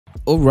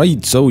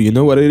Alright, so you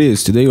know what it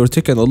is. Today we're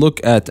taking a look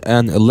at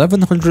an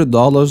 $1,100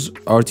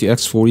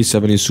 RTX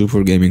 4070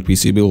 Super gaming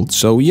PC build.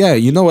 So yeah,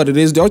 you know what it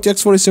is. The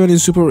RTX 4070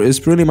 Super is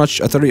pretty much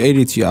a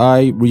 3080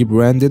 Ti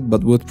rebranded,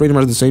 but with pretty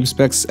much the same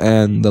specs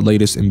and the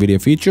latest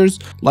NVIDIA features,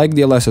 like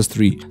the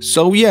LSS3.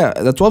 So yeah,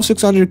 the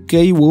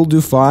 12600K will do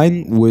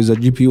fine with a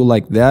GPU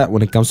like that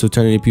when it comes to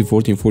 1080p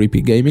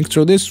 1440p gaming.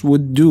 So this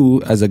would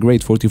do as a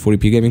great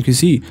 1440p gaming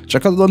PC.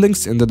 Check out the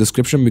links in the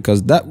description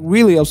because that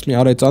really helps me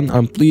out a ton.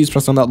 And please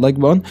press on that like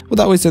button.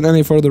 Without wasting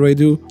any further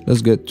ado,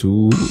 let's get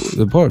to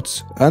the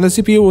parts. And the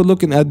CPU, we're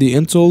looking at the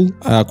Intel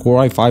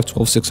Core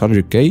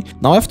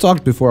i5-12600K. Now I've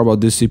talked before about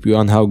this CPU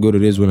and how good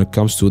it is when it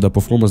comes to the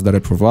performance that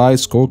it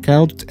provides, score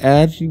count,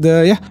 and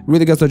yeah,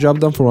 really gets the job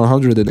done for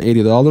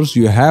 $180.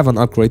 You have an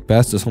upgrade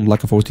pass to something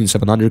like a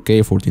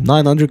 14700K,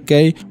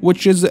 14900K,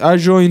 which is a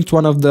joint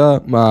one of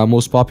the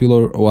most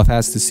popular or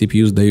fastest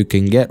CPUs that you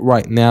can get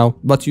right now.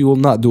 But you will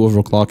not do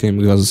overclocking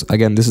because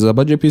again, this is a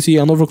budget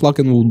PC and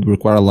overclocking will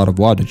require a lot of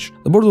wattage.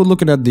 The board, we're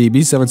looking at the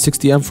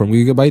B760M from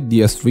Gigabyte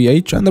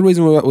DS3H, and the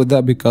reason we went with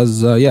that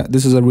because yeah,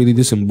 this is a really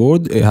decent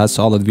board. It has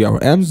solid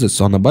VRMs,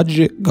 it's on a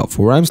budget, got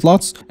 4 RAM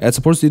slots, it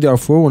supports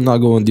DDR4. We're not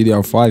going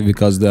DDR5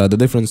 because the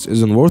difference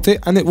isn't worth it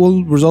and it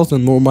will result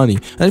in more money,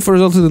 and if it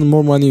resulted in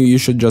more money you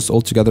should just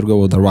altogether go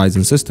with the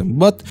Ryzen system.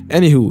 But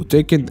anywho,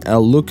 taking a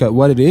look at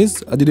what it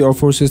is, a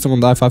DDR4 system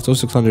on the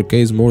i5-12600K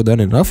is more than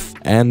enough,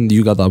 and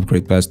you got the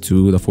upgrade pass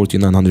to the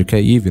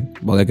 14900K even,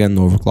 but again,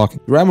 no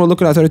overclocking. RAM, we're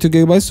looking at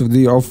 32GB of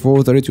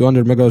DDR4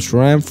 3200 MHz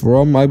RAM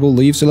from, I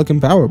believe, Silicon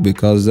Power,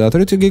 because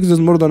 32 gigs is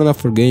more than enough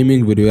for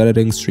gaming, video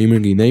editing,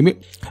 streaming, you name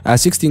it.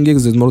 16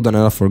 gigs is more than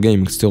enough for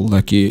gaming still,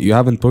 like you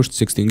haven't pushed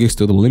 16 gigs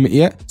to the limit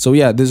yet. So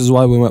yeah, this is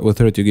why we went with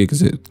 32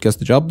 gigs. It gets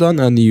the job done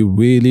and you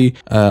really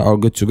are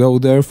good to go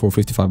there for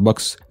 55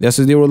 bucks. The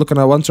SSD, we're looking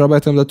at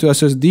 1TB M.2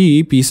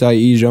 SSD,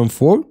 PCIe Gen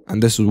 4,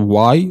 and this is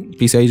why.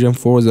 PCIe Gen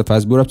 4 is the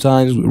fast boot up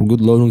times,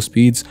 good loading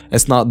speeds.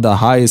 It's not the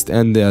highest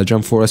end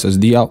Gen 4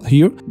 SSD out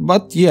here,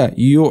 but yeah,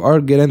 you are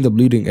getting the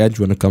bleeding edge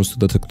when it comes to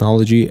the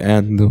technology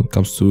and when it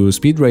comes to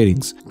speed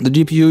ratings. The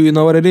GPU, you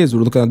know what it is.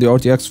 We're looking at the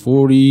RTX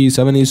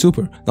 4070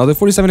 Super. Now the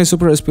 4070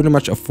 Super is pretty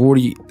much a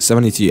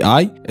 4070 Ti.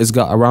 It's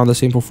got around the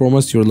same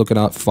performance. You're looking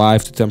at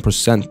 5 to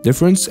 10%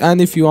 difference,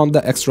 and if you want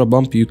that extra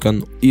bump you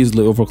can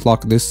easily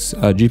overclock this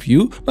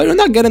GPU, but you're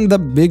not getting the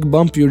big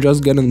bump, you're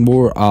just getting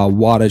more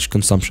wattage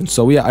consumption.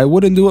 So yeah, I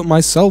wouldn't do it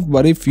myself,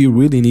 but if you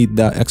really need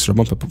that extra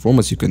bump of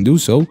performance you can do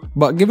so.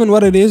 But given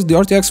what it is, the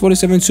RTX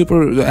 4070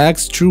 Super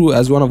acts true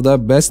as one of the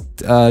best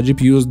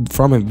GPUs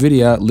from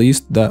NVIDIA, at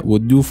least, that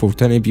would do for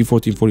 1080p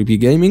 1440p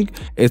gaming.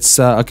 It's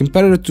a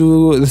competitor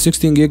to the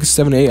 16 gig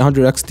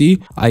 7800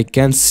 XT. I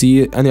can't see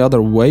it any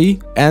other way,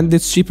 and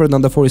it's cheaper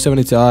than the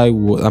 4070 Ti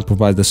and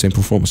provides the same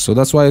performance. So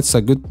that's why it's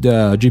a good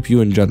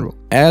GPU in general.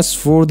 As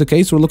for the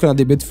case, we're looking at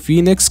the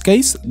BitPhoenix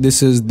case.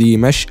 This is the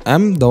Mesh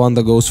M, the one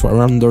that goes for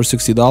around under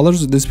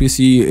 $60. This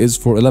PC is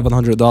for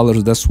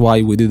 $1,100. That's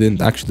why we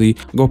didn't actually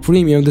go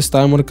premium this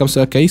time when it comes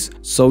to a case.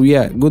 So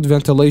yeah, good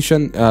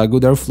ventilation,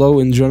 good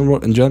airflow in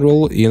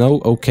general, you know,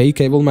 okay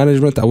cable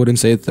management. I wouldn't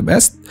say it's the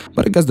best,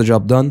 but it gets the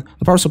job done.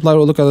 The power supply,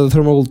 we'll look at the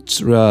thermal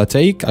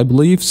take, I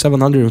believe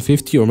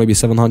 750 or maybe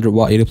 700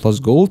 watt 80 plus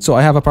gold. So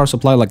I have a power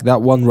supply like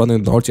that one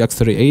running the RTX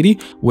 3080,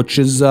 which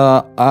is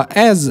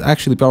as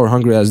actually power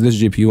hungry as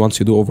this GPU once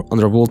you do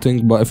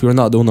undervolting, but if you're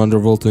not doing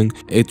undervolting,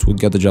 it will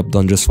get the job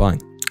done just fine.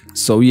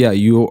 So yeah,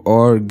 you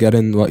are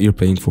getting what you're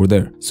paying for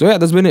there. So yeah,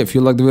 that's been it. If you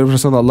like the video,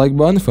 press on that like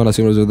button. If you want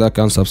to see more of that,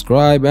 can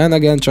subscribe, and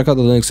again check out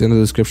the links in the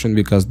description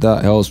because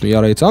that helps me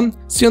out a ton.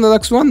 See you in the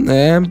next one,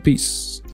 and peace.